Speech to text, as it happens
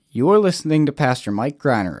You're listening to Pastor Mike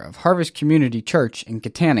Greiner of Harvest Community Church in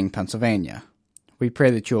Kittanning, Pennsylvania. We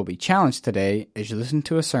pray that you will be challenged today as you listen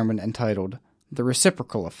to a sermon entitled The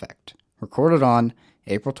Reciprocal Effect, recorded on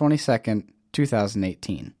April 22nd,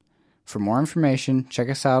 2018. For more information, check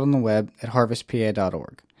us out on the web at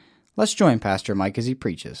harvestpa.org. Let's join Pastor Mike as he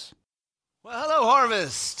preaches. Well, hello,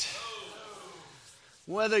 Harvest.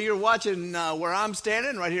 Whether you're watching where I'm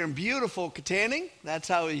standing, right here in beautiful Kittanning, that's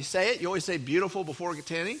how you say it. You always say beautiful before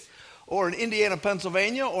Kittanning. Or in Indiana,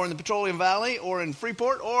 Pennsylvania, or in the Petroleum Valley, or in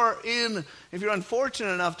Freeport, or if you're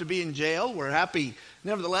unfortunate enough to be in jail, we're happy,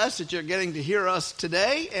 nevertheless, that you're getting to hear us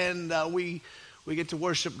today, and we get to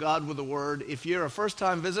worship God with the Word. If you're a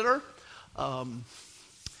first-time visitor, my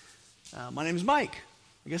name is Mike.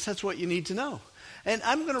 I guess that's what you need to know. And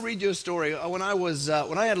I'm going to read you a story. When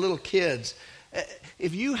I had little kids,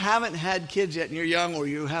 if you haven't had kids yet and you're young, or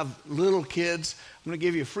you have little kids, I'm going to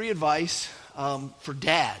give you free advice for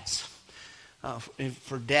dads. One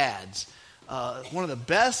of the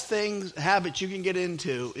best habits you can get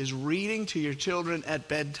into is reading to your children at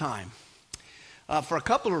bedtime. For a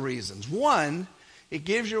couple of reasons. One, it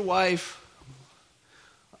gives your wife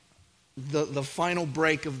the final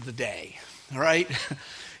break of the day. All right?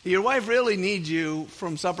 Your wife really needs you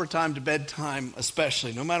from supper time to bedtime,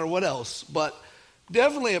 especially, no matter what else. But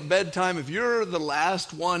definitely at bedtime, if you're the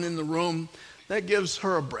last one in the room, that gives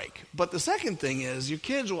her a break. But the second thing is, your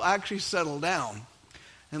kids will actually settle down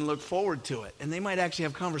and look forward to it. And they might actually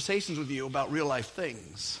have conversations with you about real life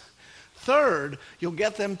things. Third, you'll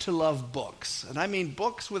get them to love books. And I mean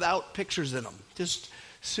books without pictures in them. Just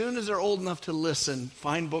as soon as they're old enough to listen,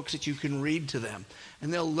 find books that you can read to them.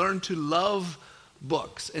 And they'll learn to love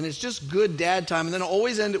books. And it's just good dad time. And then I'll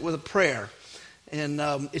always end it with a prayer. And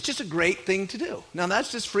it's just a great thing to do. Now,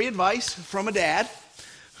 that's just free advice from a dad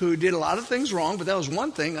who did a lot of things wrong, but that was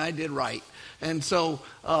one thing I did right. And so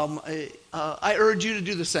I urge you to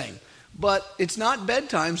do the same. But it's not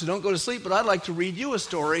bedtime, so don't go to sleep. But I'd like to read you a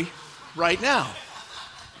story right now.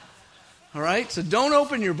 All right? So don't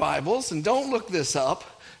open your Bibles and don't look this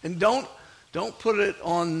up. And don't put it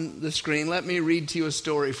on the screen. Let me read to you a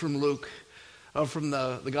story from Luke, from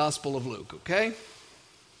the Gospel of Luke, okay?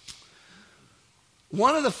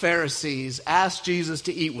 One of the Pharisees asked Jesus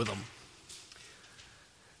to eat with him.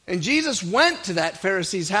 And Jesus went to that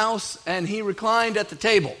Pharisee's house, and he reclined at the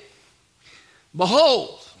table.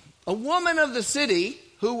 Behold, a woman of the city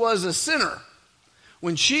who was a sinner,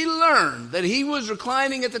 when she learned that he was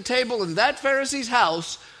reclining at the table in that Pharisee's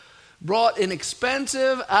house, brought an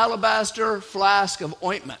expensive alabaster flask of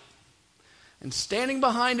ointment. And standing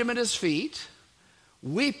behind him at his feet,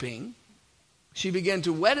 weeping, she began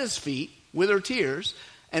to wet his feet with her tears,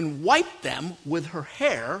 and wiped them with her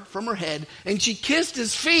hair from her head, and she kissed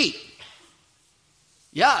his feet.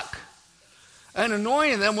 Yuck. And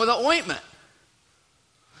anointed them with the ointment.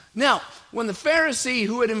 Now, when the Pharisee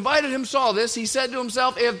who had invited him saw this, he said to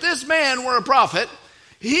himself, if this man were a prophet,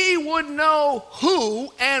 he would know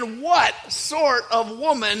who and what sort of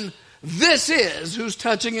woman this is who's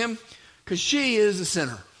touching him, because she is a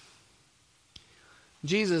sinner.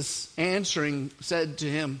 Jesus answering said to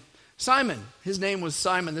him, Simon, his name was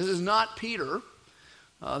Simon. This is not Peter.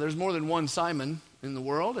 There's more than one Simon in the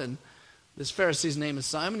world, and this Pharisee's name is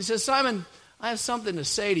Simon. He says, Simon, I have something to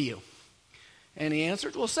say to you. And he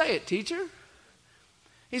answered, well, say it, teacher.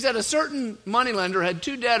 He said, a certain moneylender had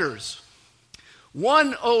two debtors.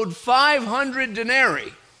 One owed 500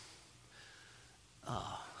 denarii.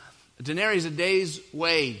 A denarii is a day's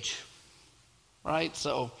wage, right?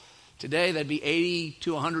 So today that'd be 80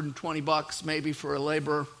 to 120 bucks maybe for a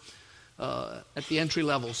laborer. At the entry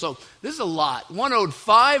level. So this is a lot. One owed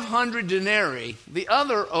 500 denarii. The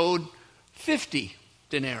other owed 50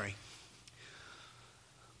 denarii.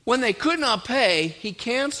 When they could not pay, he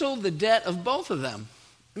canceled the debt of both of them.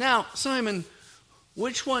 Now, Simon,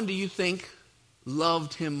 which one do you think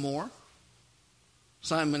loved him more?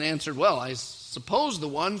 Simon answered, well, I suppose the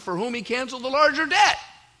one for whom he canceled the larger debt.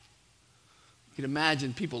 You can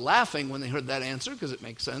imagine people laughing when they heard that answer, because it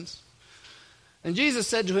makes sense. And Jesus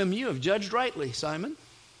said to him, you have judged rightly, Simon.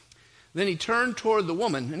 Then he turned toward the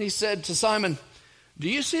woman, and he said to Simon, do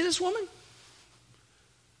you see this woman?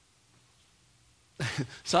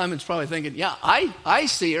 Simon's probably thinking, yeah, I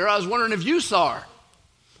see her. I was wondering if you saw her.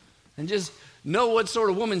 And just know what sort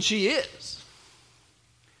of woman she is.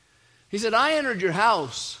 He said, I entered your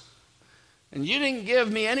house, and you didn't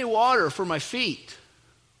give me any water for my feet.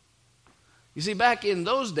 You see, back in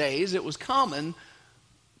those days, it was common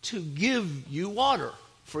to give you water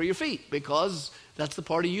for your feet, because that's the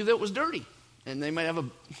part of you that was dirty. And they might have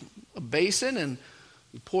a basin, and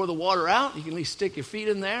You pour the water out, you can at least stick your feet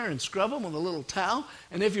in there and scrub them with a little towel.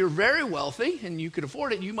 And if you're very wealthy and you could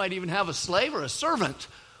afford it, you might even have a slave or a servant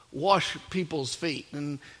wash people's feet.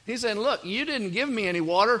 And he's saying, look, you didn't give me any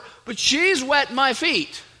water, but she's wet my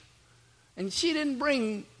feet. And she didn't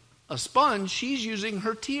bring a sponge, she's using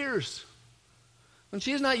her tears. When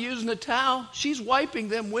she's not using a towel, she's wiping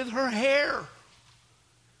them with her hair.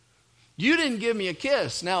 You didn't give me a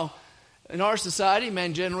kiss. Now, in our society,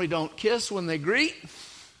 men generally don't kiss when they greet.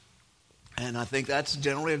 And I think that's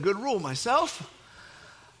generally a good rule myself.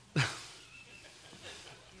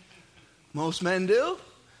 Most men do.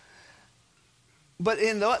 But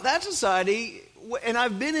in that society, and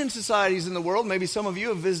I've been in societies in the world, maybe some of you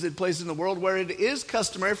have visited places in the world where it is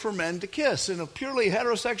customary for men to kiss in a purely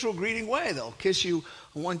heterosexual greeting way. They'll kiss you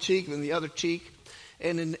on one cheek and the other cheek.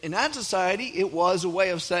 And in that society, it was a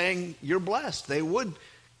way of saying you're blessed.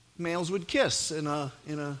 Males would kiss in a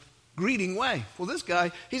greeting way. Well, this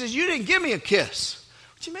guy, he says, you didn't give me a kiss.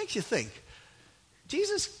 Which makes you think.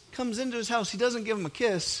 Jesus comes into his house, he doesn't give him a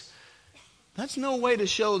kiss. That's no way to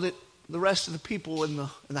show that the rest of the people in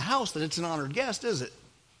the house that it's an honored guest, is it?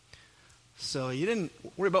 So you didn't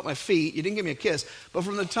worry about my feet. You didn't give me a kiss. But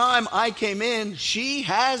from the time I came in, she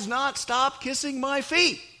has not stopped kissing my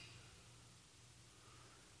feet.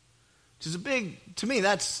 Which is to me,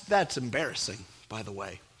 that's embarrassing, by the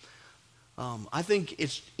way. I think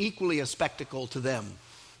it's equally a spectacle to them.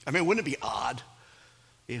 I mean, wouldn't it be odd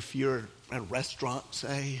if you're at a restaurant,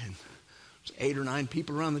 say, and there's 8 or 9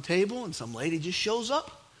 people around the table, and some lady just shows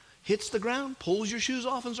up, hits the ground, pulls your shoes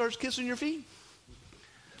off, and starts kissing your feet?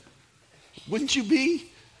 Wouldn't you be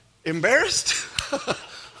embarrassed?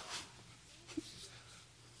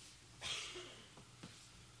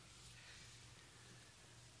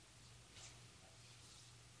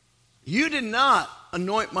 You did not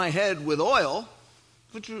anoint my head with oil,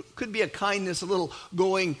 which could be a kindness, a little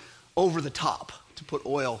going over the top to put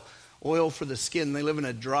oil for the skin. They live in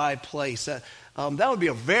a dry place. That would be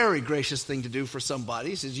a very gracious thing to do for somebody.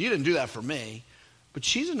 He says, you didn't do that for me. But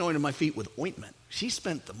she's anointed my feet with ointment. She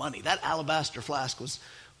spent the money. That alabaster flask she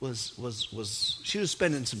was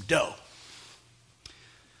spending some dough.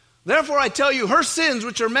 Therefore I tell you, her sins,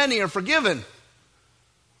 which are many, are forgiven.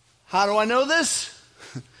 How do I know this?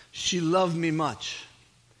 She loved me much.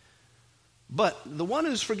 But the one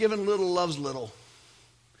who's forgiven little loves little.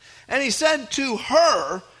 And he said to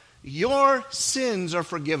her, your sins are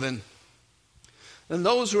forgiven. And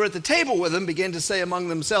those who were at the table with him began to say among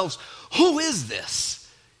themselves, who is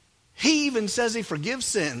this? He even says he forgives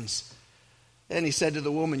sins. And he said to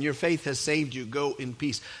the woman, your faith has saved you. Go in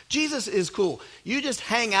peace. Jesus is cool. You just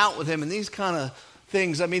hang out with him and these kind of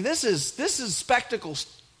things. I mean, this is spectacle.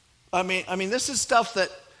 I mean, this is stuff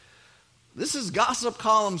this is gossip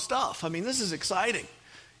column stuff. I mean, this is exciting.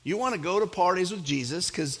 You want to go to parties with Jesus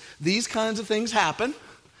because these kinds of things happen,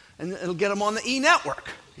 and it'll get them on the E-network,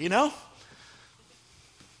 you know?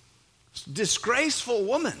 Disgraceful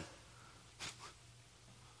woman.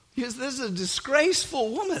 This is a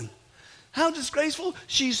disgraceful woman. How disgraceful?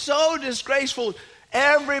 She's so disgraceful.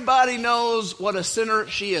 Everybody knows what a sinner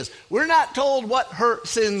she is. We're not told what her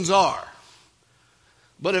sins are.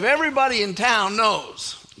 But if everybody in town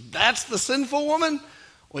knows that's the sinful woman,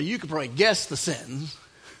 well, you could probably guess the sins.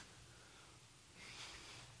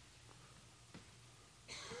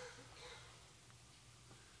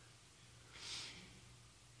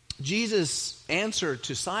 Jesus' answer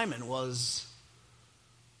to Simon was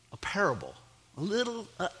a parable,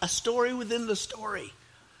 a story within the story.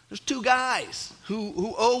 There's 2 guys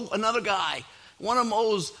who owe another guy. One of them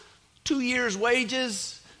owes 2 years'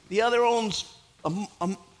 wages. The other owns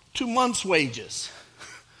 2 months' wages.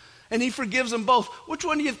 And he forgives them both. Which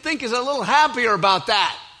one do you think is a little happier about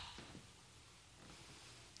that?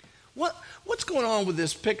 What's going on with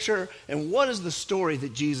this picture, and what is the story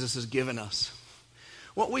that Jesus has given us?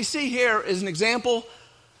 What we see here is an example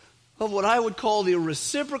of what I would call the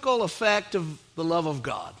reciprocal effect of the love of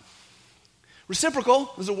God.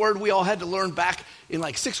 Reciprocal is a word we all had to learn back in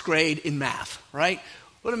like 6th grade in math, right?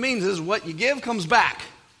 What it means is what you give comes back,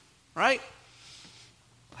 right?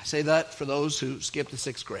 I say that for those who skipped the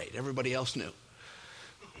 6th grade. Everybody else knew.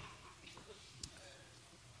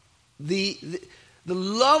 The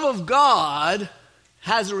love of God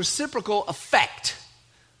has a reciprocal effect.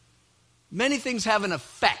 Many things have an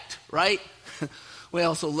effect, right? We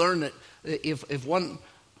also learn that if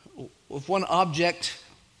one object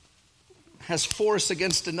has force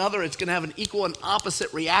against another, it's going to have an equal and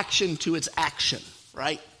opposite reaction to its action,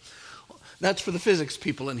 right? That's for the physics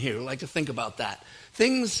people in here who like to think about that.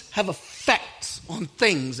 Things have effects on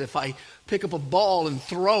things. If I pick up a ball and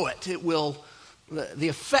throw it, the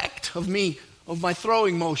effect of me of my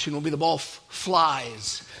throwing motion will be the ball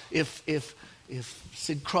flies. If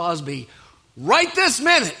Sid Crosby, right this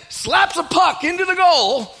minute, slaps a puck into the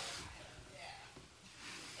goal,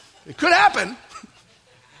 it could happen.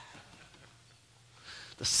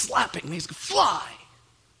 The slapping means to fly.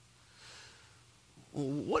 Well,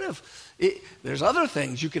 what if there's other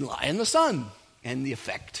things? You can lie in the sun, and the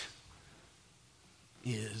effect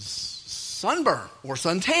is sunburn or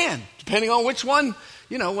suntan, depending on which one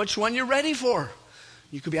you're ready for.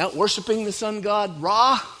 You could be out worshiping the sun god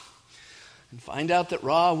Ra and find out that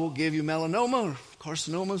Ra will give you melanoma or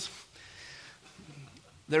carcinomas.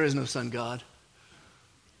 There is no sun god.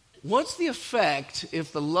 What's the effect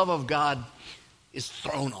if the love of God is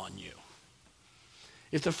thrown on you?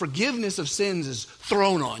 If the forgiveness of sins is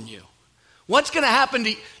thrown on you? What's going to happen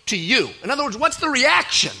to you? In other words, what's the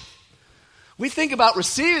reaction? We think about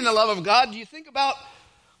receiving the love of God. Do you think about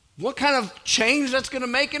what kind of change that's going to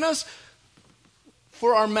make in us?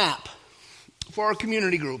 For our map, for our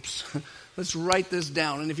community groups. Let's write this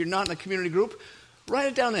down. And if you're not in a community group, write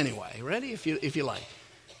it down anyway. Ready? If you like.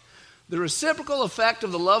 The reciprocal effect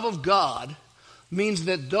of the love of God means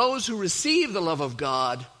that those who receive the love of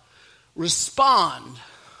God respond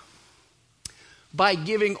by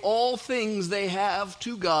giving all things they have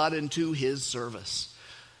to God and to His service.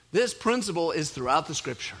 This principle is throughout the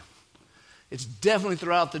Scripture. It's definitely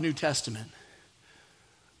throughout the New Testament.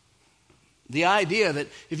 The idea that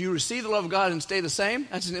if you receive the love of God and stay the same,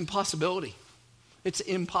 that's an impossibility. It's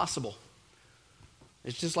impossible.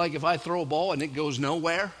 It's just like if I throw a ball and it goes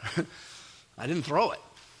nowhere, I didn't throw it.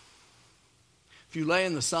 If you lay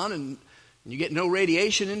in the sun and you get no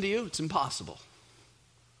radiation into you, it's impossible.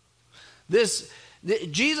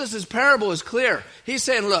 Jesus' parable is clear. He's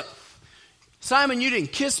saying, look, Simon, you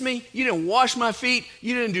didn't kiss me, you didn't wash my feet,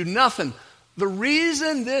 you didn't do nothing. The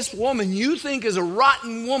reason this woman you think is a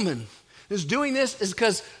rotten woman is doing this is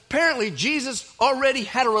because apparently Jesus already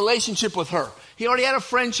had a relationship with her. He already had a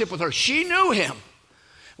friendship with her. She knew him.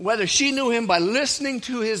 Whether she knew him by listening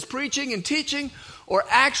to his preaching and teaching or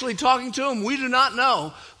actually talking to him, we do not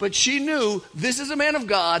know. But she knew this is a man of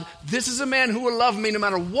God. This is a man who will love me no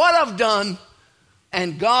matter what I've done.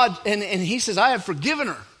 And God, and he says, I have forgiven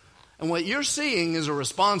her. And what you're seeing is a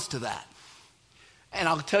response to that. And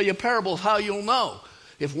I'll tell you a parable of how you'll know.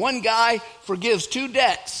 If one guy forgives 2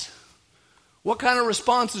 debts, what kind of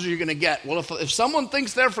responses are you going to get? Well, if someone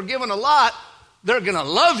thinks they're forgiven a lot, they're going to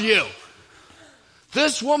love you.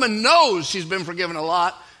 This woman knows she's been forgiven a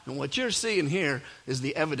lot, and what you're seeing here is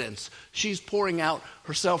the evidence. She's pouring out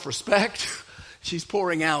her self-respect. She's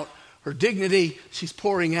pouring out her dignity. She's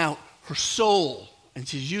pouring out her soul, and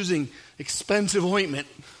she's using expensive ointment,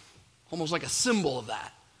 almost like a symbol of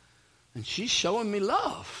that. And she's showing me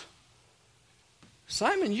love.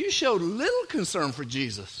 Simon, you showed little concern for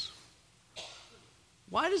Jesus.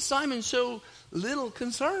 Why did Simon show little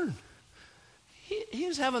concern? He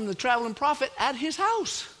was having the traveling prophet at his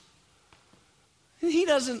house.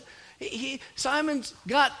 Simon's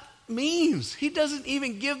got means. He doesn't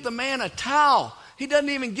even give the man a towel. He doesn't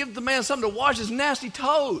even give the man something to wash his nasty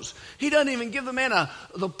toes. He doesn't even give the man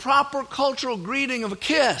the proper cultural greeting of a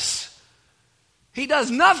kiss. He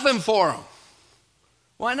does nothing for him.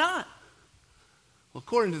 Why not? Well,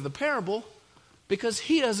 according to the parable, because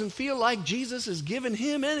he doesn't feel like Jesus has given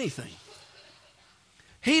him anything.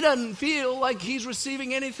 He doesn't feel like he's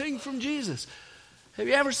receiving anything from Jesus. Have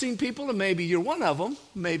you ever seen people, and maybe you're one of them,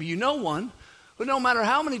 maybe you know one, but no matter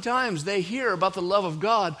how many times they hear about the love of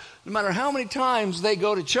God, no matter how many times they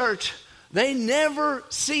go to church, they never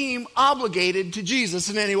seem obligated to Jesus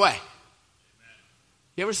in any way.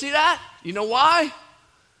 You ever see that? You know why?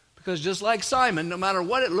 Because just like Simon, no matter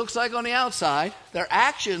what it looks like on the outside, their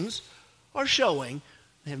actions are showing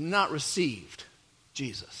they have not received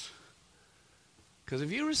Jesus. Because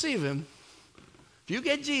if you receive him, if you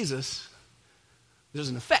get Jesus, there's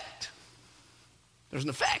an effect. There's an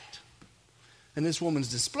effect. And this woman's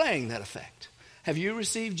displaying that effect. Have you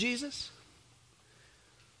received Jesus?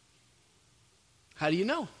 How do you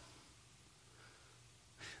know?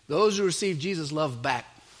 Those who receive Jesus love back.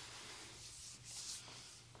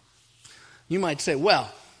 You might say, well,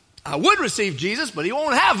 I would receive Jesus, but he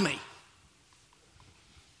won't have me.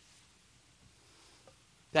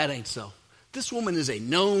 That ain't so. This woman is a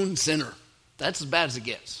known sinner. That's as bad as it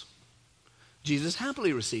gets. Jesus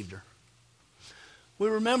happily received her. We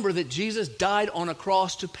remember that Jesus died on a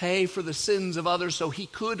cross to pay for the sins of others so he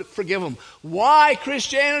could forgive them. Why?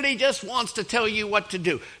 Christianity just wants to tell you what to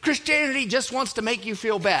do. Christianity just wants to make you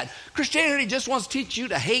feel bad. Christianity just wants to teach you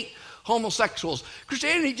to hate homosexuals.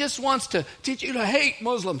 Christianity just wants to teach you to hate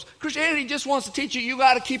Muslims. Christianity just wants to teach you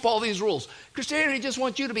got to keep all these rules. Christianity just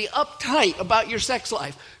wants you to be uptight about your sex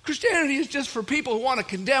life. Christianity is just for people who want to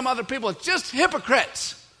condemn other people. It's just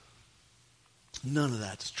hypocrites. None of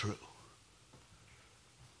that's true.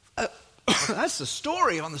 That's the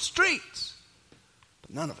story on the streets.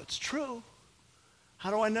 But none of it's true. How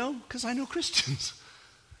do I know? Because I know Christians.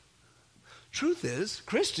 Truth is,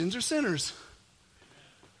 Christians are sinners.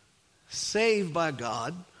 Saved by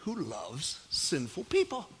God who loves sinful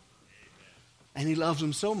people. And he loves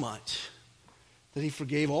them so much that he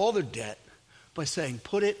forgave all their debt by saying,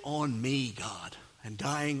 put it on me, God, and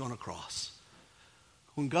dying on a cross.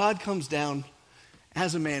 When God comes down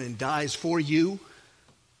as a man and dies for you,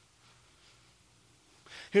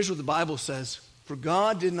 here's what the Bible says. For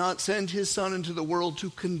God did not send his Son into the world to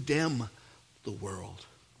condemn the world.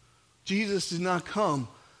 Jesus did not come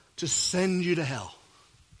to send you to hell,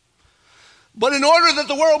 but in order that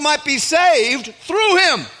the world might be saved through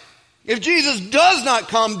him. If Jesus does not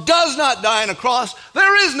come, does not die on a cross,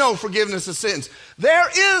 there is no forgiveness of sins. There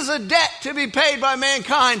is a debt to be paid by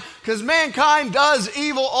mankind because mankind does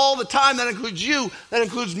evil all the time. That includes you, that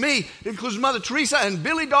includes me, it includes Mother Teresa and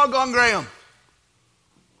Billy Doggone Graham.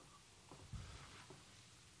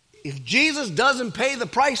 If Jesus doesn't pay the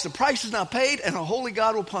price is not paid, and a holy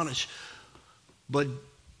God will punish. But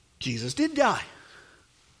Jesus did die,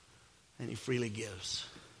 and he freely gives.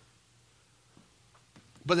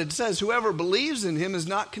 But it says, whoever believes in him is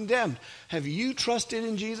not condemned. Have you trusted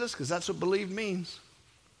in Jesus? Because that's what believe means.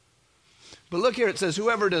 But look here, it says,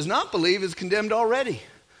 whoever does not believe is condemned already.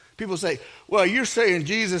 People say, well, you're saying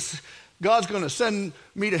Jesus, God's going to send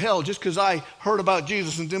me to hell just because I heard about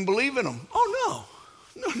Jesus and didn't believe in him. Oh, no.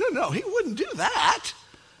 No, he wouldn't do that.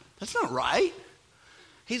 That's not right.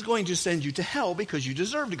 He's going to send you to hell because you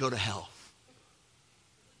deserve to go to hell.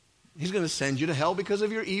 He's going to send you to hell because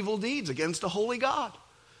of your evil deeds against a holy God.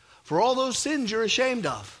 For all those sins you're ashamed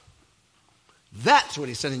of. That's what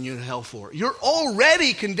he's sending you to hell for. You're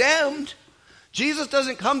already condemned. Jesus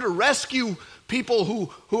doesn't come to rescue people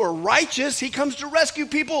who are righteous. He comes to rescue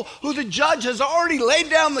people who the judge has already laid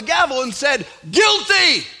down the gavel and said,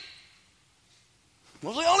 guilty.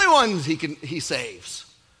 Well, the only ones he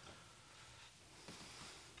saves.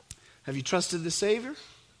 Have you trusted the Savior?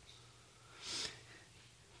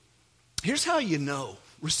 Here's how you know.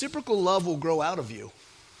 Reciprocal love will grow out of you.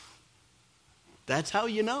 That's how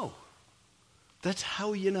you know. That's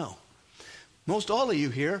how you know. Most all of you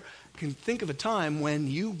here can think of a time when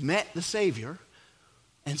you met the Savior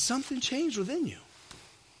and something changed within you.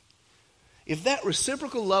 If that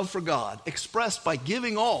reciprocal love for God, expressed by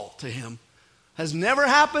giving all to him, has never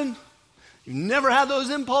happened, you've never had those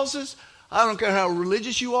impulses, I don't care how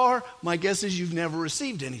religious you are, my guess is you've never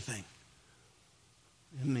received anything.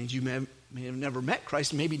 It means you may have never met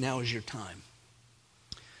Christ. Maybe now is your time.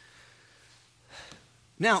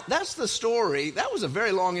 Now, that's the story. That was a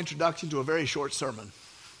very long introduction to a very short sermon.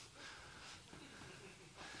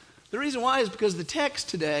 The reason why is because the text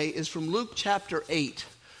today is from Luke chapter 8,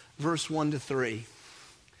 verse 1 to 3.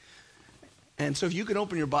 And so if you can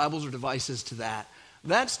open your Bibles or devices to that,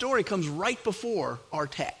 that story comes right before our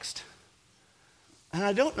text. And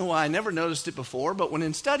I don't know why I never noticed it before, but when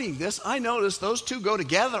in studying this, I noticed those two go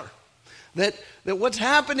together. That what's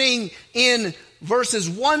happening in verses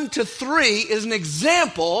 1 to 3 is an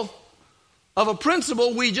example of a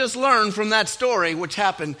principle we just learned from that story, which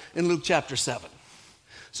happened in Luke chapter 7.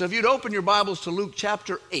 So if you'd open your Bibles to Luke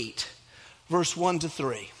chapter 8, verse 1 to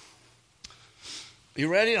 3. You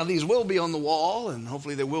ready? Now these will be on the wall, and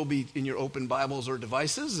hopefully they will be in your open Bibles or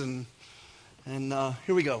devices. And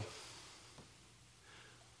here we go.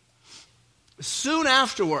 Soon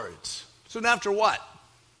after what?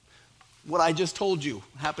 What I just told you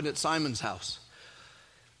happened at Simon's house.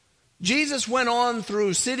 Jesus went on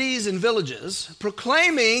through cities and villages,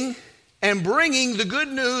 proclaiming and bringing the good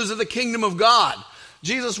news of the kingdom of God.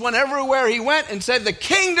 Jesus went everywhere he went and said, the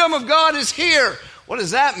kingdom of God is here. What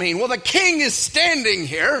does that mean? Well, the king is standing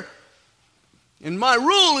here, and my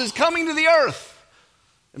rule is coming to the earth.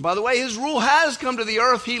 And by the way, his rule has come to the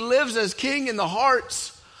earth. He lives as king in the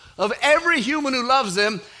hearts of every human who loves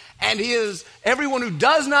him, and everyone who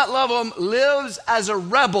does not love him lives as a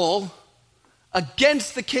rebel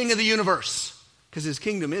against the king of the universe, because his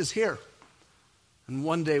kingdom is here. And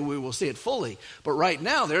one day we will see it fully. But right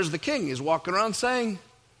now, there's the king. He's walking around saying,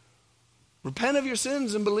 repent of your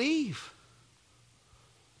sins and believe.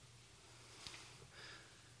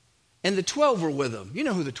 And the 12 were with him. You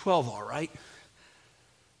know who the 12 are, right?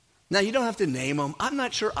 Now, you don't have to name them. I'm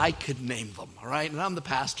not sure I could name them, all right? And I'm the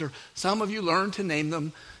pastor. Some of you learned to name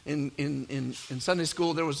them in Sunday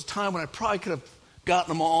school. There was a time when I probably could have gotten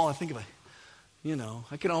them all. I think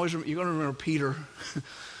I can always remember, you're going to remember Peter,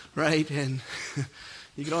 right? And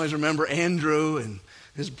you can always remember Andrew and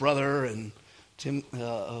his brother and Tim,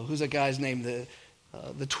 who's that guy's name?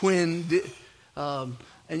 The twin. And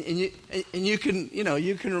you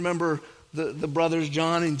can remember the brothers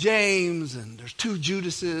John and James, and there's two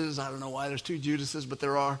Judases. I don't know why there's two Judases, but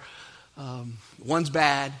there are. One's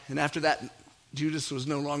bad, and after that, Judas was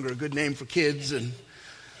no longer a good name for kids.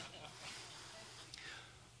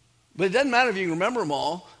 But it doesn't matter if you can remember them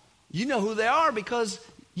all. You know who they are because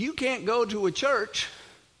you can't go to a church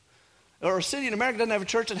or a city in America doesn't have a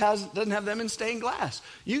church that doesn't have them in stained glass.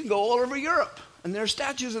 You can go all over Europe, and there are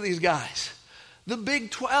statues of these guys. The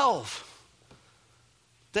Big 12.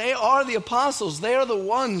 They are the apostles. They are the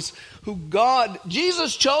ones who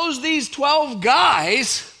Jesus chose these 12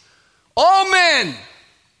 guys, all men.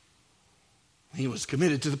 He was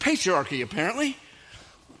committed to the patriarchy, apparently.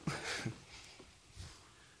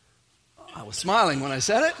 I was smiling when I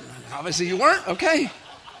said it. Obviously you weren't. Okay.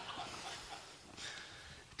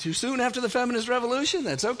 Too soon after the feminist revolution?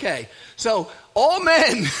 That's okay. So, all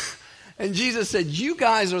men. And Jesus said, you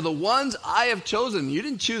guys are the ones I have chosen. You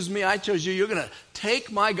didn't choose me, I chose you. You're going to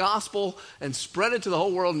take my gospel and spread it to the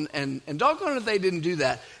whole world. And doggone it if they didn't do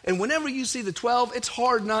that. And whenever you see the 12, it's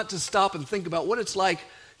hard not to stop and think about what it's like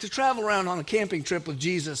to travel around on a camping trip with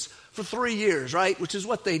Jesus for 3 years, right? Which is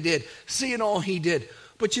what they did, seeing all he did.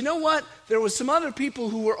 But you know what? There was some other people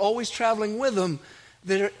who were always traveling with him.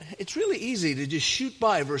 It's really easy to just shoot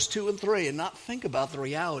by verse 2 and 3 and not think about the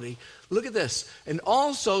reality. Look at this. And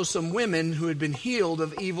also some women who had been healed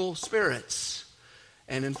of evil spirits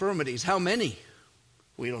and infirmities. How many?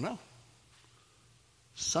 We don't know.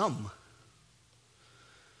 Some.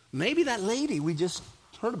 Maybe that lady we just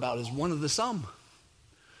heard about is one of the some.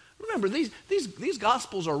 Remember, these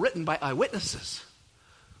gospels are written by eyewitnesses.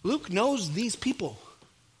 Luke knows these people.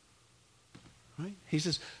 Right? He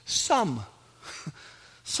says, some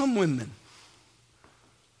women.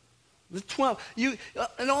 The 12,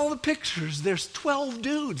 in all the pictures, there's 12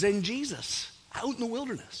 dudes and Jesus out in the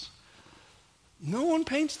wilderness. No one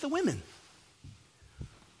paints the women.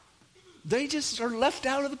 They just are left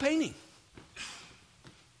out of the painting.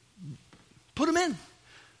 Put them in.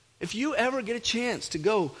 If you ever get a chance to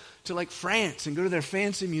go to like France and go to their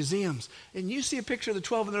fancy museums, and you see a picture of the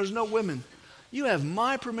 12 and there's no women, you have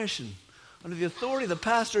my permission, under the authority of the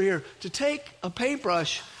pastor here, to take a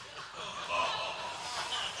paintbrush.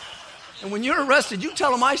 And when you're arrested, you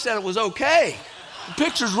tell them I said it was okay. The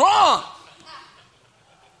picture's wrong.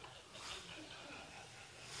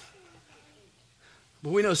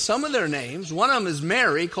 But we know some of their names. One of them is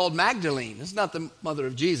Mary, called Magdalene. It's not the mother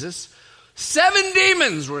of Jesus. 7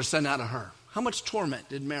 demons were sent out of her. How much torment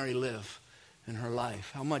did Mary live in her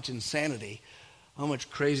life? How much insanity? How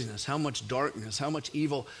much craziness? How much darkness? How much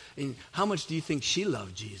evil? And how much do you think she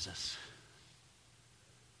loved Jesus?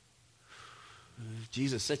 If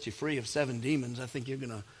Jesus set you free of 7 demons, I think you're going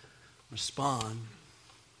to respond.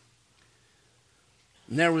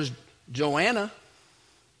 And there was Joanna,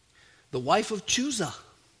 the wife of Chuza,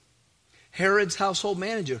 Herod's household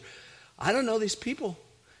manager. I don't know these people.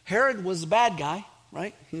 Herod was a bad guy,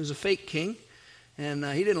 right? He was a fake king, and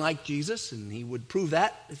he didn't like Jesus, and he would prove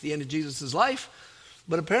that at the end of Jesus' life.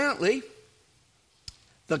 But apparently,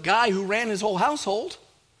 the guy who ran his whole household,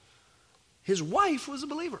 his wife was a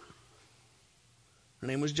believer. Her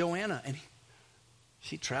name was Joanna, and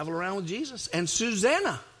she traveled around with Jesus. And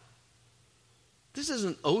Susanna. This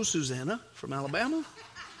isn't Susanna from Alabama.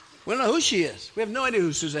 We don't know who she is. We have no idea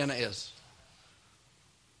who Susanna is.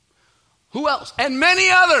 Who else? And many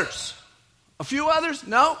others. A few others?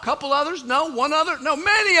 No. A couple others? No. One other? No.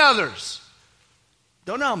 Many others.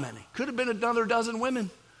 Don't know how many. Could have been another dozen women.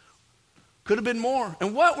 Could have been more.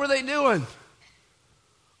 And what were they doing?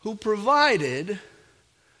 Who provided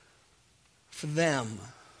for them?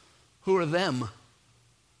 Who are them?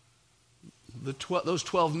 Those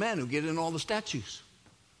 12 men who get in all the statues.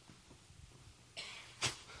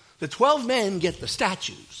 The 12 men get the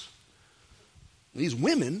statues. These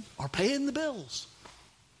women are paying the bills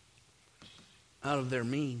out of their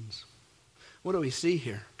means. What do we see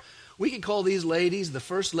here? We could call these ladies the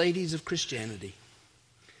first ladies of Christianity.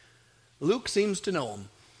 Luke seems to know them.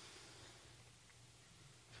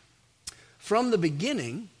 From the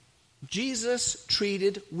beginning, Jesus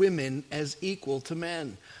treated women as equal to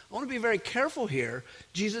men. I want to be very careful here.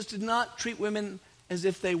 Jesus did not treat women as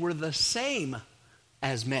if they were the same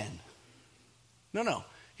as men. No.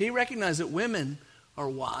 He recognized that women are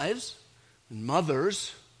wives and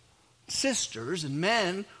mothers sisters and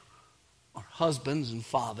men are husbands and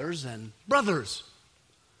fathers and brothers.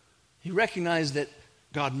 He recognized that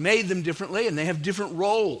God made them differently and they have different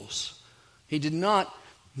roles. He did not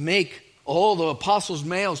make all the apostles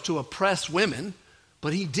males to oppress women,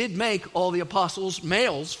 but he did make all the apostles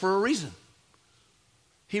males for a reason.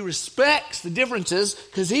 He respects the differences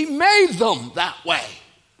because he made them that way.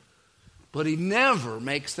 But he never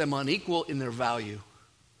makes them unequal in their value.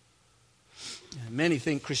 And many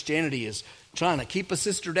think Christianity is trying to keep a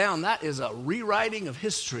sister down. That is a rewriting of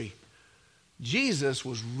history. Jesus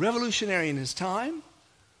was revolutionary in his time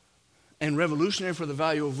and revolutionary for the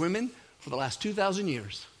value of women for the last 2,000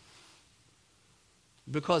 years.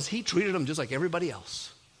 Because he treated them just like everybody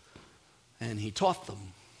else. And he taught them.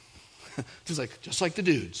 just like the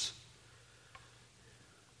dudes.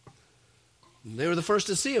 They were the first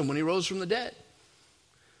to see him when he rose from the dead.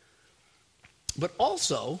 But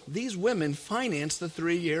also, these women financed the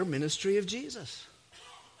 3-year ministry of Jesus.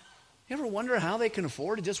 You ever wonder how they can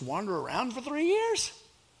afford to just wander around for 3 years?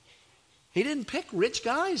 He didn't pick rich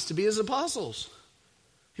guys to be his apostles.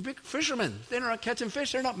 He picked fishermen. They're not catching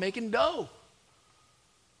fish. They're not making dough.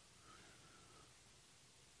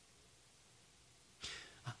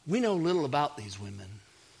 We know little about these women.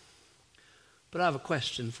 But I have a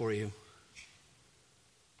question for you.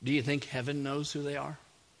 Do you think heaven knows who they are?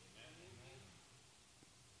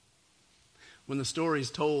 When the story is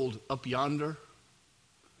told up yonder,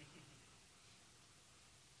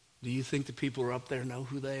 do you think the people who are up there know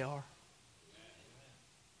who they are?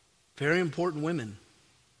 Very important women.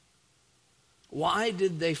 Why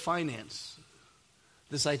did they finance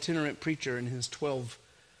this itinerant preacher and his 12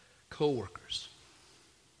 co-workers?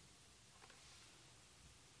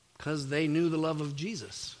 Because they knew the love of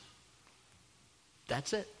Jesus.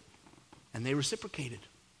 That's it. And they reciprocated.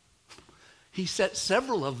 He set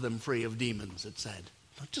several of them free of demons, it said.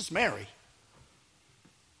 Not just Mary.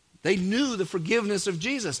 They knew the forgiveness of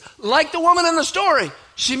Jesus. Like the woman in the story.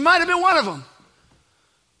 She might have been one of them.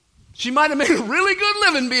 She might have made a really good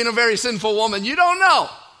living being a very sinful woman. You don't know.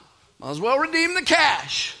 Might as well redeem the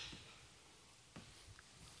cash.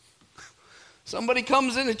 Somebody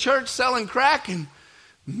comes into church selling crack and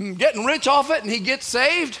getting rich off it, and he gets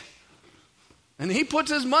saved. And he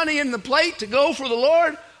puts his money in the plate to go for the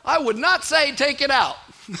Lord. I would not say take it out.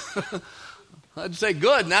 I'd say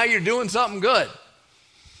good, now you're doing something good.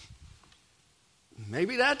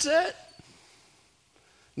 Maybe that's it.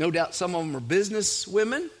 No doubt some of them are business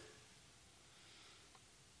women.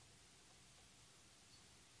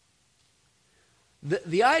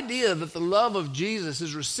 The idea that the love of Jesus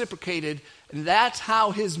is reciprocated and that's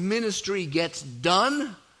how his ministry gets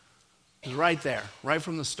done is right there, right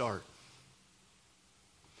from the start.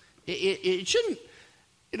 It shouldn't,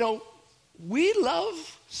 we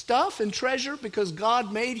love stuff and treasure because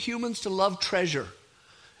God made humans to love treasure.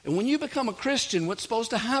 And when you become a Christian, what's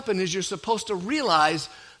supposed to happen is you're supposed to realize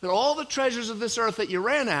that all the treasures of this earth that you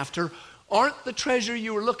ran after aren't the treasure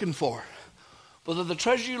you were looking for. But that the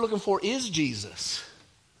treasure you're looking for is Jesus.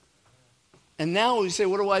 And now we say,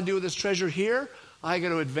 what do I do with this treasure here? I got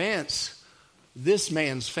to advance this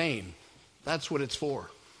man's fame. That's what it's for.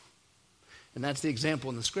 And that's the example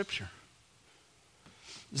in the scripture.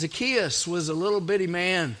 Zacchaeus was a little bitty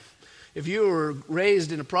man. If you were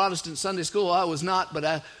raised in a Protestant Sunday school, I was not,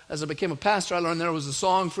 but as I became a pastor, I learned there was a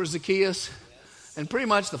song for Zacchaeus. And pretty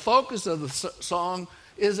much the focus of the song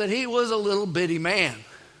is that he was a little bitty man.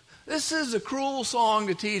 This is a cruel song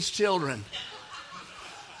to teach children.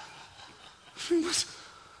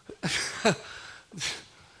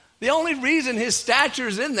 The only reason his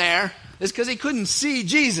stature's in there is because he couldn't see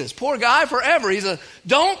Jesus. Poor guy forever.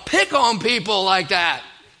 Don't pick on people like that,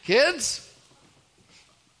 kids.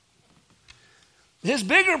 His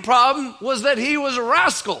bigger problem was that he was a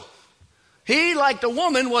rascal. He, like the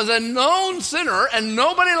woman, was a known sinner, and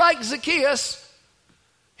nobody liked Zacchaeus.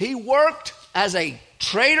 He worked as a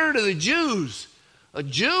traitor to the Jews. A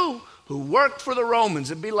Jew who worked for the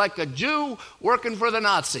Romans. It'd be like a Jew working for the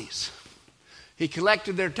Nazis. He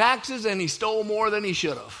collected their taxes and he stole more than he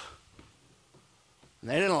should have. And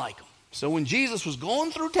they didn't like him. So when Jesus was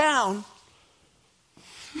going through town,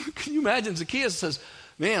 can you imagine Zacchaeus says,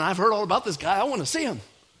 man, I've heard all about this guy. I want to see him.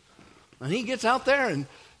 And he gets out there and,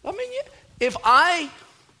 if I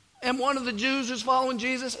am one of the Jews who's following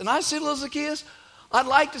Jesus and I see little Zacchaeus, I'd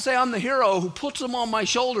like to say I'm the hero who puts him on my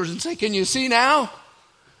shoulders and say, can you see now?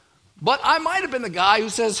 But I might have been the guy who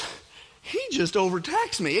says, he just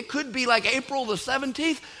overtaxed me. It could be like April the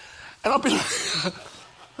 17th, and I'll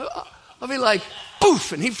be like,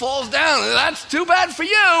 poof, and he falls down. That's too bad for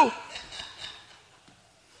you.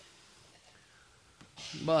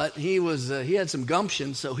 But he had some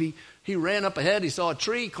gumption, so he He ran up ahead, he saw a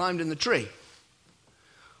tree, climbed in the tree.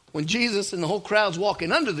 When Jesus and the whole crowd's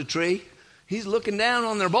walking under the tree, he's looking down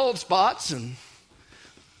on their bald spots, and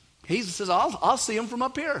he says, I'll see them from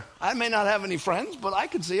up here. I may not have any friends, but I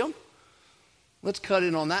could see them. Let's cut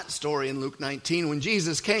in on that story in Luke 19. When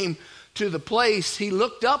Jesus came to the place, he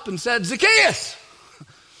looked up and said, Zacchaeus,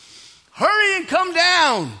 hurry and come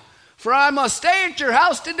down, for I must stay at your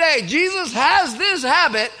house today. Jesus has this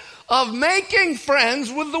habit of making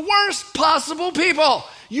friends with the worst possible people.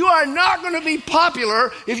 You are not going to be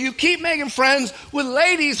popular if you keep making friends with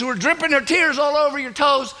ladies who are dripping their tears all over your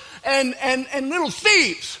toes and little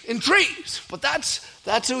thieves in trees. But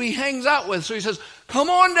that's who he hangs out with. So he says, come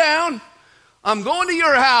on down. I'm going to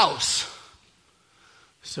your house.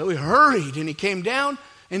 So he hurried and he came down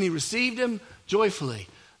and he received him joyfully.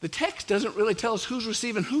 The text doesn't really tell us who's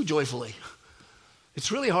receiving who joyfully.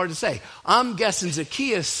 It's really hard to say. I'm guessing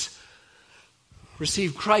Zacchaeus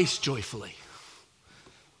received Christ joyfully.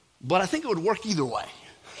 But I think it would work either way.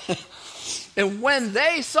 And when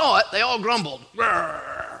they saw it, they all grumbled.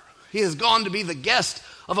 He has gone to be the guest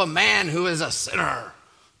of a man who is a sinner.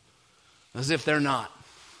 As if they're not.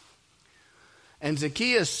 And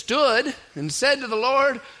Zacchaeus stood and said to the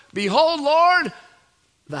Lord, behold, Lord,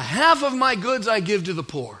 the half of my goods I give to the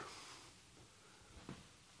poor.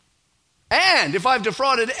 And if I've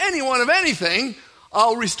defrauded anyone of anything,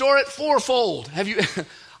 I'll restore it fourfold.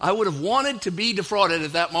 I would have wanted to be defrauded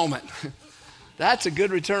at that moment. That's a good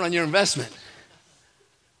return on your investment.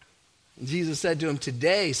 And Jesus said to him,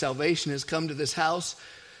 today salvation has come to this house,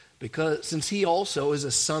 because since he also is a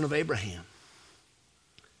son of Abraham.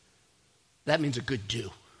 That means a good Jew.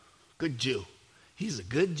 Good Jew. He's a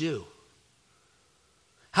good Jew.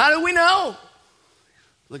 How do we know?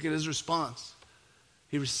 Look at his response.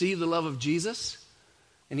 He received the love of Jesus,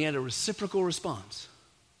 and he had a reciprocal response.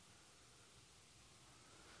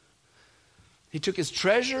 He took his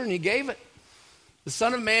treasure and he gave it. The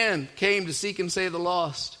Son of Man came to seek and save the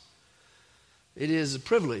lost. It is a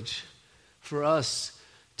privilege for us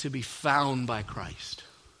to be found by Christ.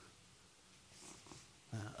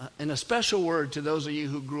 And a special word to those of you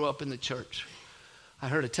who grew up in the church. I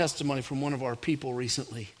heard a testimony from one of our people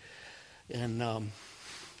recently. And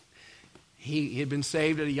he had been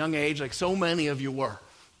saved at a young age, like so many of you were.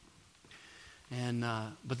 And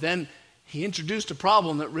but then he introduced a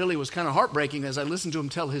problem that really was kind of heartbreaking as I listened to him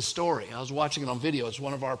tell his story. I was watching it on video. It's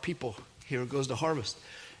one of our people here who goes to Harvest.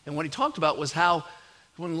 And what he talked about was how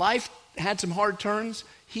when life had some hard turns,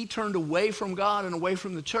 he turned away from God and away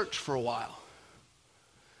from the church for a while.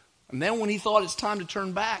 And then when he thought it's time to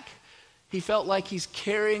turn back, he felt like he's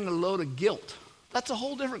carrying a load of guilt. That's a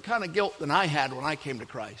whole different kind of guilt than I had when I came to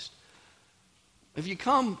Christ. If you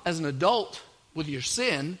come as an adult with your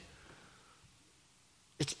sin,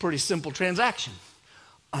 it's a pretty simple transaction.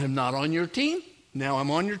 I'm not on your team. Now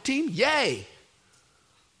I'm on your team. Yay.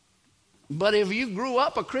 But if you grew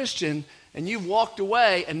up a Christian and you've walked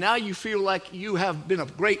away and now you feel like you have been a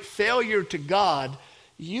great failure to God,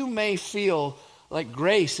 you may feel like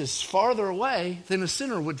grace is farther away than a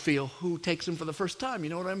sinner would feel who takes him for the first time. You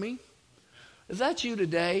know what I mean? If that's you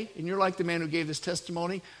today and you're like the man who gave this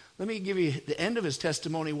testimony, let me give you the end of his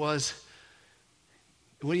testimony was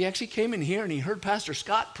when he actually came in here and he heard Pastor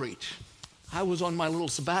Scott preach. I was on my little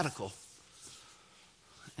sabbatical.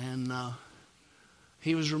 And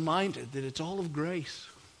he was reminded that it's all of grace.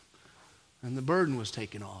 And the burden was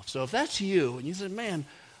taken off. So if that's you and you said, man,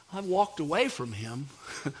 I've walked away from him.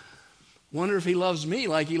 Wonder if he loves me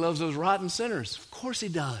like he loves those rotten sinners. Of course he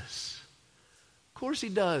does. Of course he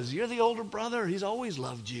does. You're the older brother. He's always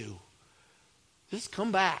loved you. Just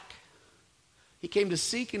come back. He came to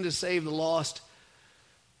seek and to save the lost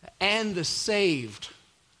and the saved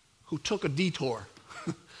who took a detour.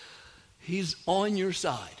 He's on your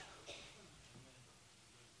side.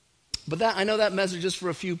 But that I know that message is for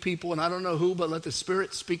a few people, and I don't know who, but let the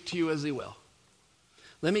Spirit speak to you as he will.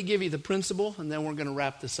 Let me give you the principle, and then we're going to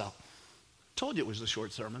wrap this up. Told you it was a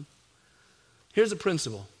short sermon. Here's the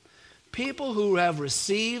principle. People who have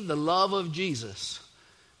received the love of Jesus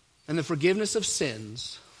and the forgiveness of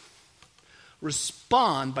sins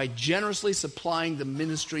respond by generously supplying the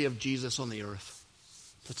ministry of Jesus on the earth.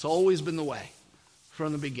 That's always been the way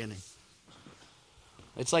from the beginning.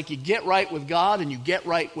 It's like you get right with God and you get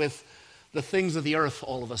right with the things of the earth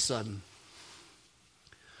all of a sudden.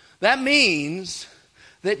 That means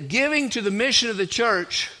that giving to the mission of the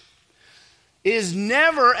church is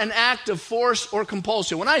never an act of force or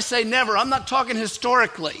compulsion. When I say never, I'm not talking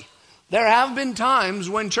historically. There have been times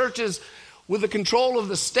when churches with the control of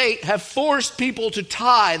the state have forced people to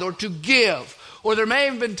tithe or to give. Or there may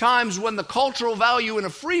have been times when the cultural value in a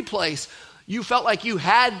free place, You felt like you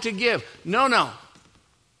had to give. No.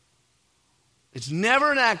 It's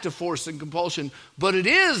never an act of force and compulsion, but it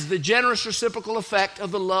is the generous reciprocal effect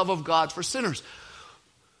of the love of God for sinners.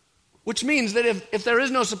 Which means that if there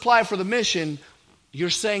is no supply for the mission, you're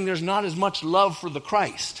saying there's not as much love for the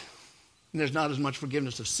Christ. And there's not as much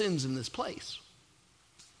forgiveness of sins in this place.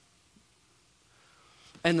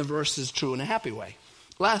 And the verse is true in a happy way.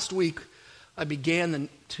 Last week, I began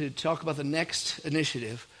to talk about the next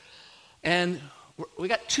initiative. And we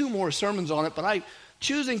got 2 more sermons on it, but I'm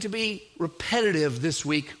choosing to be repetitive this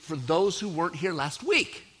week for those who weren't here last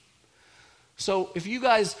week. So if you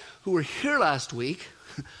guys who were here last week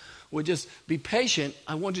would just be patient,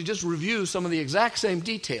 I want to just review some of the exact same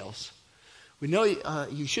details. We know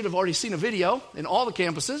you should have already seen a video in all the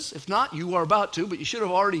campuses. If not, you are about to, but you should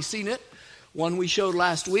have already seen it. One we showed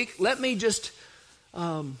last week. Let me just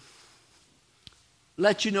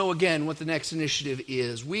let you know again what the next initiative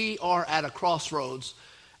is. We are at a crossroads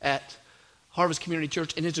at Harvest Community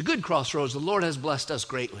Church, and it's a good crossroads. The Lord has blessed us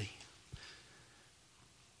greatly.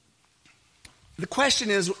 The question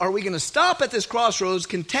is, are we going to stop at this crossroads,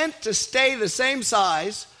 content to stay the same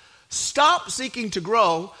size, stop seeking to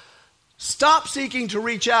grow, stop seeking to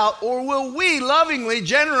reach out, or will we lovingly,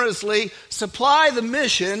 generously supply the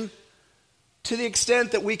mission to the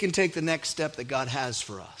extent that we can take the next step that God has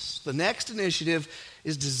for us? The next initiative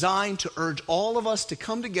is designed to urge all of us to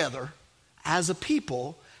come together as a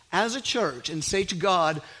people, as a church, and say to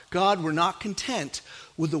God, God, we're not content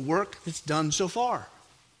with the work that's done so far.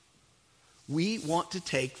 We want to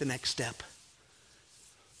take the next step,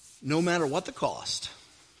 no matter what the cost.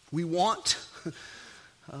 We want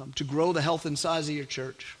to grow the health and size of your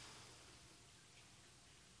church.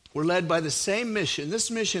 We're led by the same mission. This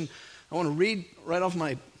mission, I want to read right off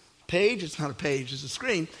my page. It's not a page, it's a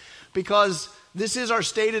screen, because this is our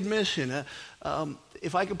stated mission.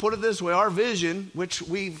 If I could put it this way, our vision, which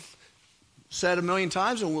we've said 1 million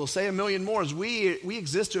times and we'll say 1 million more, is we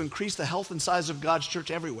exist to increase the health and size of God's church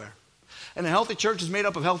everywhere. And a healthy church is made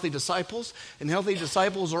up of healthy disciples, and healthy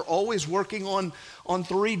disciples are always working on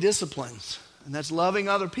 3 disciplines. And that's loving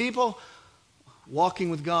other people, walking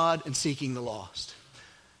with God, and seeking the lost.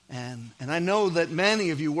 And I know that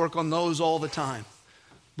many of you work on those all the time.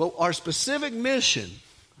 But our specific mission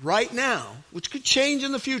right now, which could change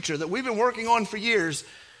in the future, that we've been working on for years,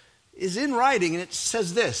 is in writing, and it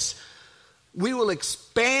says this: we will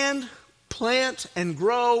expand, plant, and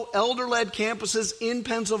grow elder-led campuses in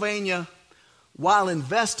Pennsylvania while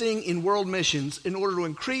investing in world missions in order to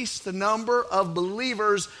increase the number of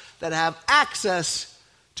believers that have access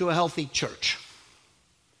to a healthy church.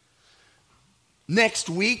 Next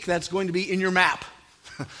week, that's going to be in your map,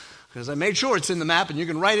 because I made sure it's in the map and you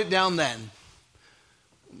can write it down then.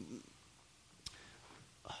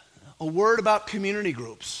 A word about community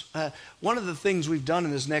groups. One of the things we've done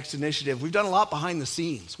in this next initiative, we've done a lot behind the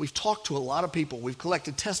scenes. We've talked to a lot of people. We've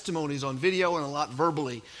collected testimonies on video and a lot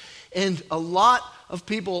verbally. And a lot of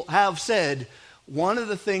people have said one of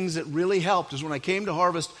the things that really helped is when I came to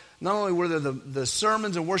Harvest, not only were there the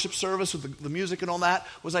sermons and worship service with the music and all that,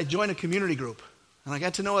 was I joined a community group. And I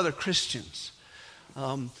got to know other Christians.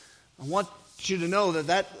 I want you to know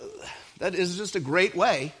that is just a great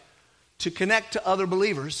way to connect to other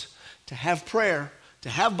believers, to have prayer, to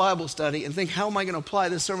have Bible study, and think, how am I going to apply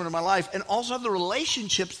this sermon to my life? And also have the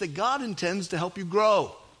relationships that God intends to help you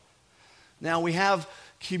grow. Now, we have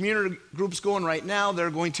community groups going right now.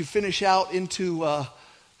 They're going to finish out into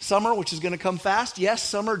summer, which is going to come fast. Yes,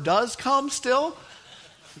 summer does come still.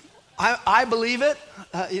 I believe it.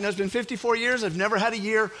 It's been 54 years. I've never had a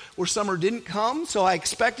year where summer didn't come, so I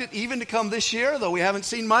expect it even to come this year, though we haven't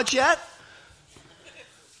seen much yet.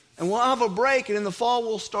 And we'll have a break, and in the fall,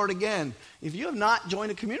 we'll start again. If you have not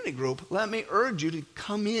joined a community group, let me urge you to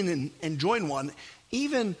come in and join one,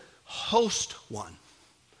 even host one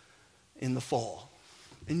in the fall,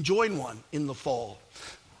 and join one in the fall.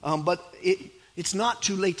 But it's not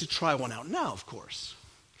too late to try one out now, of course.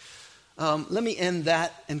 Let me end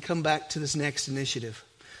that and come back to this next initiative.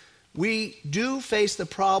 We do face the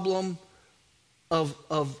problem of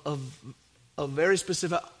very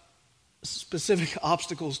specific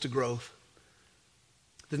obstacles to growth.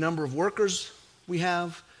 The number of workers we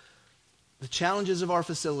have, the challenges of our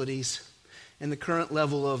facilities, and the current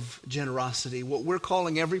level of generosity. What we're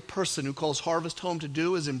calling every person who calls Harvest home to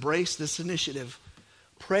do is embrace this initiative,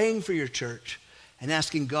 praying for your church and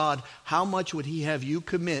asking God, how much would he have you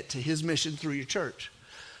commit to his mission through your church?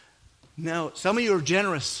 Now, some of you are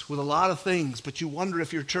generous with a lot of things, but you wonder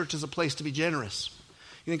if your church is a place to be generous.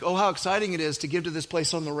 You think, oh, how exciting it is to give to this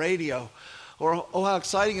place on the radio. Or, oh, how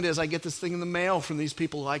exciting it is, I get this thing in the mail from these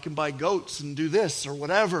people. I can buy goats and do this or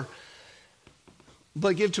whatever.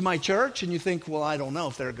 but give to my church, and you think, well, I don't know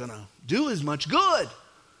if they're going to do as much good.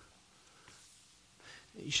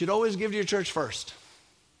 You should always give to your church first,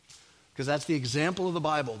 because that's the example of the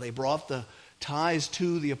Bible. They brought the tithes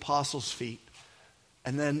to the apostles' feet.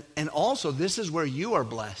 And also, this is where you are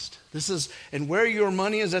blessed. And where your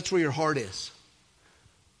money is, that's where your heart is.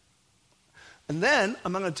 And then,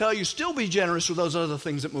 I'm going to tell you, still be generous with those other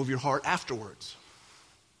things that move your heart afterwards.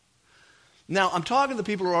 Now, I'm talking to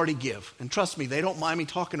people who already give. And trust me, they don't mind me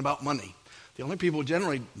talking about money. The only people who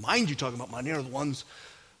generally mind you talking about money are the ones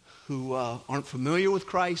who aren't familiar with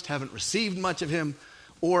Christ, haven't received much of him,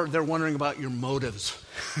 or they're wondering about your motives.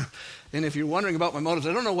 And if you're wondering about my motives,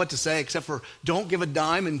 I don't know what to say except for don't give a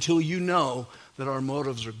dime until you know that our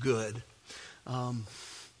motives are good.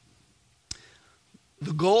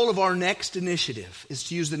 The goal of our next initiative is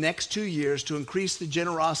to use the next 2 years to increase the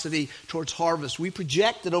generosity towards harvest. We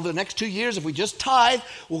project that over the next 2 years, if we just tithe,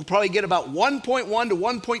 we'll probably get about $1.1 to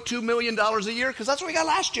 $1.2 million a year, because that's what we got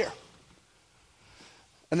last year.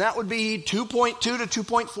 And that would be 2.2 to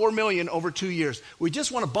 2.4 million over 2 years. We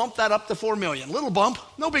just want to bump that up to 4 million. Little bump,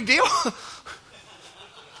 no big deal.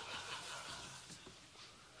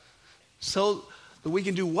 So that we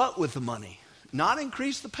can do what with the money? Not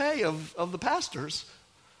increase the pay of the pastors,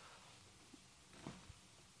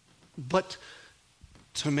 but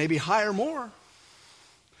to maybe hire more.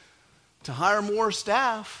 To hire more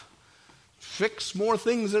staff. Fix more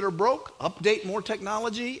things that are broke, update more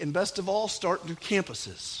technology, and best of all, start new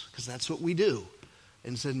campuses, because that's what we do,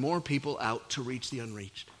 and send more people out to reach the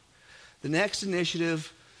unreached. The next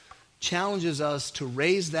initiative challenges us to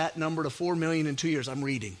raise that number to 4 million in 2 years. I'm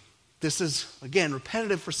reading. This is, again,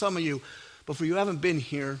 repetitive for some of you, but if you haven't been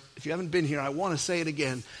here, I want to say it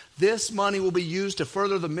again. This money will be used to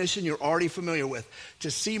further the mission you're already familiar with, to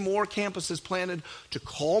see more campuses planted, to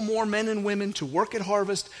call more men and women to work at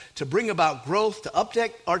Harvest, to bring about growth, to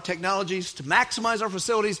update our technologies, to maximize our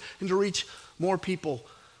facilities, and to reach more people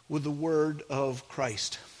with the word of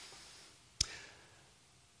Christ.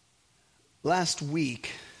 Last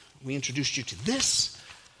week, we introduced you to this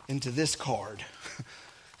and to this card.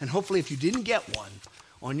 And hopefully, if you didn't get one,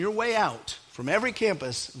 on your way out from every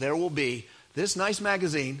campus, there will be this nice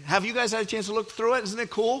magazine. Have you guys had a chance to look through it? Isn't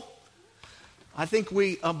it cool? I think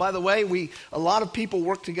by the way, a lot of people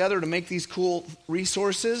work together to make these cool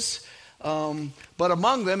resources. But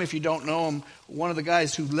among them, if you don't know him, one of the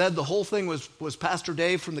guys who led the whole thing was Pastor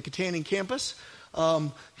Dave from the Katanning campus.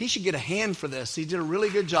 He should get a hand for this. He did a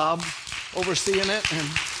really good job overseeing it.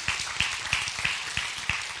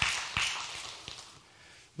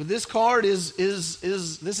 But this card is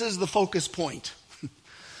the focus point.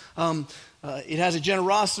 It has a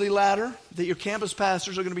generosity ladder that your campus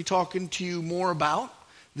pastors are going to be talking to you more about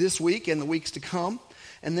this week and the weeks to come.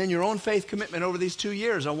 And then your own faith commitment over these 2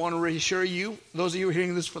 years. I want to reassure you, those of you who are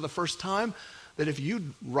hearing this for the first time, that if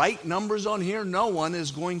you write numbers on here, no one is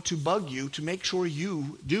going to bug you to make sure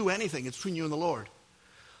you do anything. It's between you and the Lord.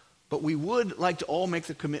 But we would like to all make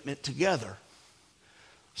the commitment together.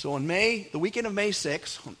 So on the weekend of May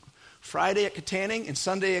 6th, Friday at Katanning and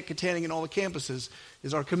Sunday at Katanning and all the campuses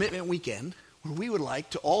is our commitment weekend, where we would like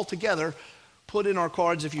to all together put in our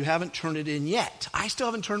cards if you haven't turned it in yet. I still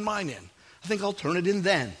haven't turned mine in. I think I'll turn it in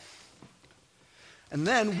then. And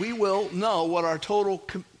then we will know what our total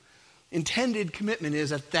intended commitment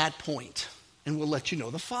is at that point, and we'll let you know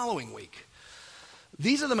the following week.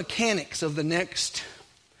 These are the mechanics of the next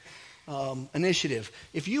initiative.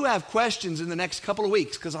 If you have questions in the next couple of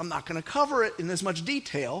weeks, because I'm not going to cover it in this much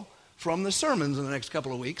detail from the sermons in the next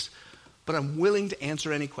couple of weeks, but I'm willing to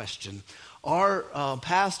answer any question. Our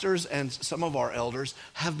pastors and some of our elders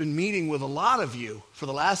have been meeting with a lot of you for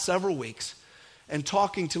the last several weeks and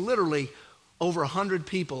talking to literally over 100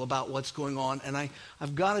 people about what's going on. And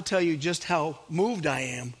I've got to tell you just how moved I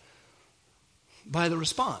am by the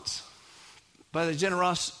response, by the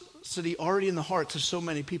generosity already in the hearts of so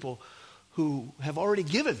many people who have already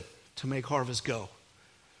given to make Harvest go.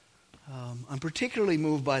 I'm particularly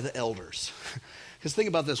moved by the elders. Because think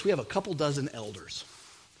about this, we have a couple dozen elders.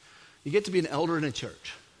 You get to be an elder in a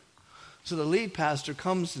church. So the lead pastor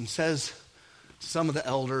comes and says to some of the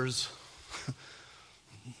elders,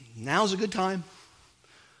 now's a good time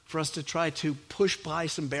for us to try to push by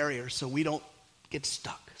some barriers so we don't get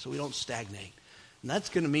stuck, so we don't stagnate. And that's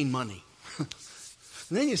going to mean money. And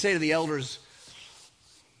then you say to the elders,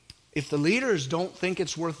 if the leaders don't think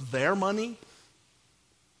it's worth their money,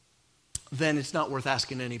 then it's not worth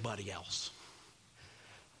asking anybody else.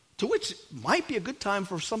 To which might be a good time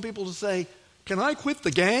for some people to say, can I quit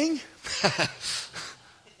the gang? I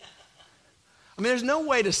mean, there's no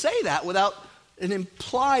way to say that without an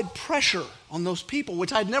implied pressure on those people,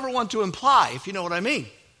 which I'd never want to imply, if you know what I mean.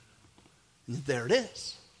 And there it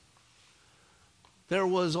is. There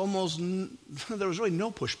was really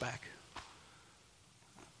no pushback,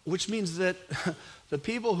 which means that the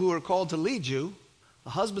people who are called to lead you, the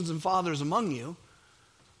husbands and fathers among you,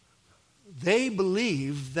 they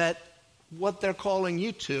believe that what they're calling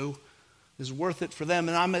you to is worth it for them.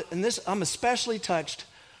 And I'm especially touched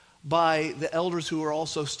by the elders who are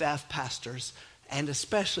also staff pastors, and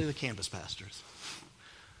especially the campus pastors.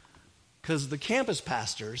 Because the campus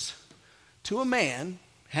pastors, to a man,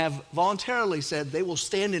 have voluntarily said they will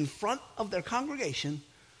stand in front of their congregation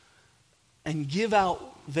and give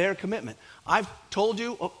out their commitment. I've told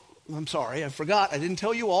you, I'm sorry, I forgot. I didn't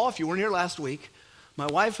tell you all if you weren't here last week. My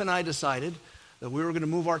wife and I decided that we were going to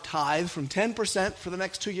move our tithe from 10% for the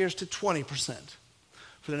next 2 years to 20%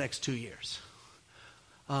 for the next 2 years.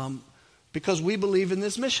 Because we believe in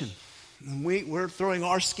this mission. And we're throwing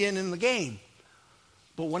our skin in the game.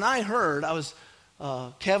 But when I heard, I was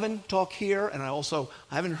Kevin talk here, and I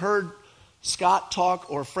haven't heard Scott talk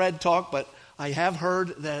or Fred talk, but I have heard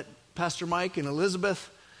that Pastor Mike and Elizabeth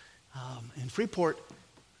in Freeport,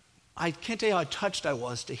 I can't tell you how touched I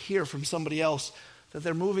was to hear from somebody else that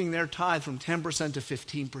they're moving their tithe from 10% to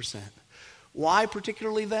 15%. Why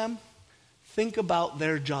particularly them? Think about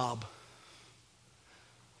their job.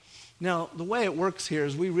 Now, the way it works here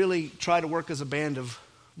is we really try to work as a band of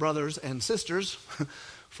brothers and sisters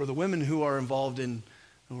for the women who are involved in,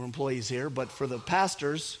 who are employees here, but for the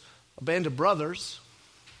pastors, a band of brothers.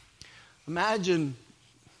 Imagine,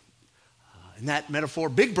 in that metaphor,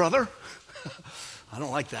 big brother. I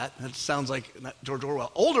don't like that. That sounds like George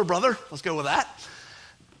Orwell. Older brother, let's go with that.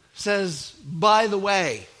 Says, by the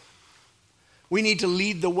way, we need to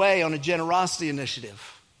lead the way on a generosity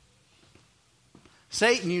initiative.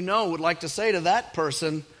 Satan, would like to say to that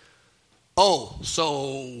person, oh,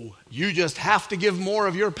 so you just have to give more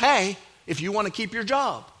of your pay if you want to keep your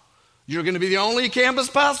job. You're going to be the only campus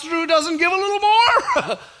pastor who doesn't give a little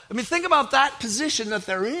more? Think about that position that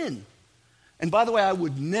they're in. And by the way, I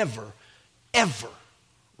would never, ever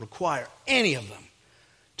require any of them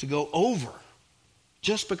to go over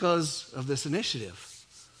just because of this initiative.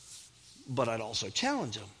 But I'd also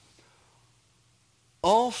challenge them.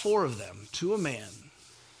 All four of them, to a man.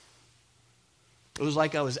 It was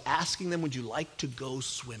like I was asking them, would you like to go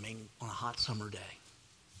swimming on a hot summer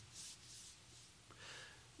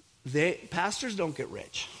day? Pastors don't get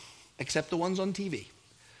rich, except the ones on TV,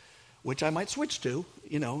 which I might switch to,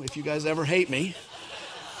 if you guys ever hate me.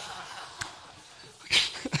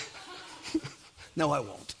 No, I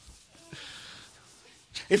won't.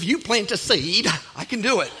 If you plant a seed, I can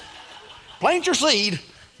do it. Plant your seed,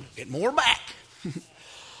 get more back.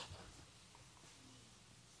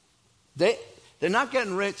 They're not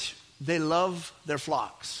getting rich. They love their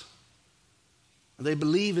flocks. They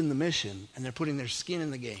believe in the mission, and they're putting their skin in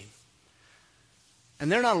the game.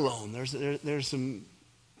 And they're not alone. There's some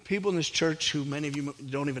people in this church who many of you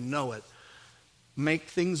don't even know it, make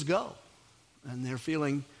things go. And they're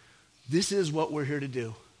feeling, this is what we're here to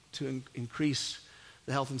do, to increase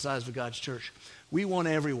the health and size of God's church. We want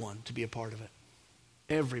everyone to be a part of it.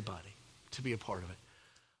 Everybody to be a part of it.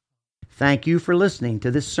 Thank you for listening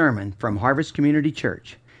to this sermon from Harvest Community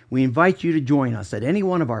Church. We invite you to join us at any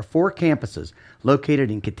one of our 4 campuses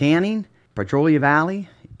located in Kittanning, Petrolia Valley,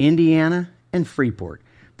 Indiana, and Freeport.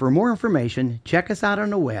 For more information, check us out on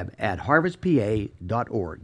the web at harvestpa.org.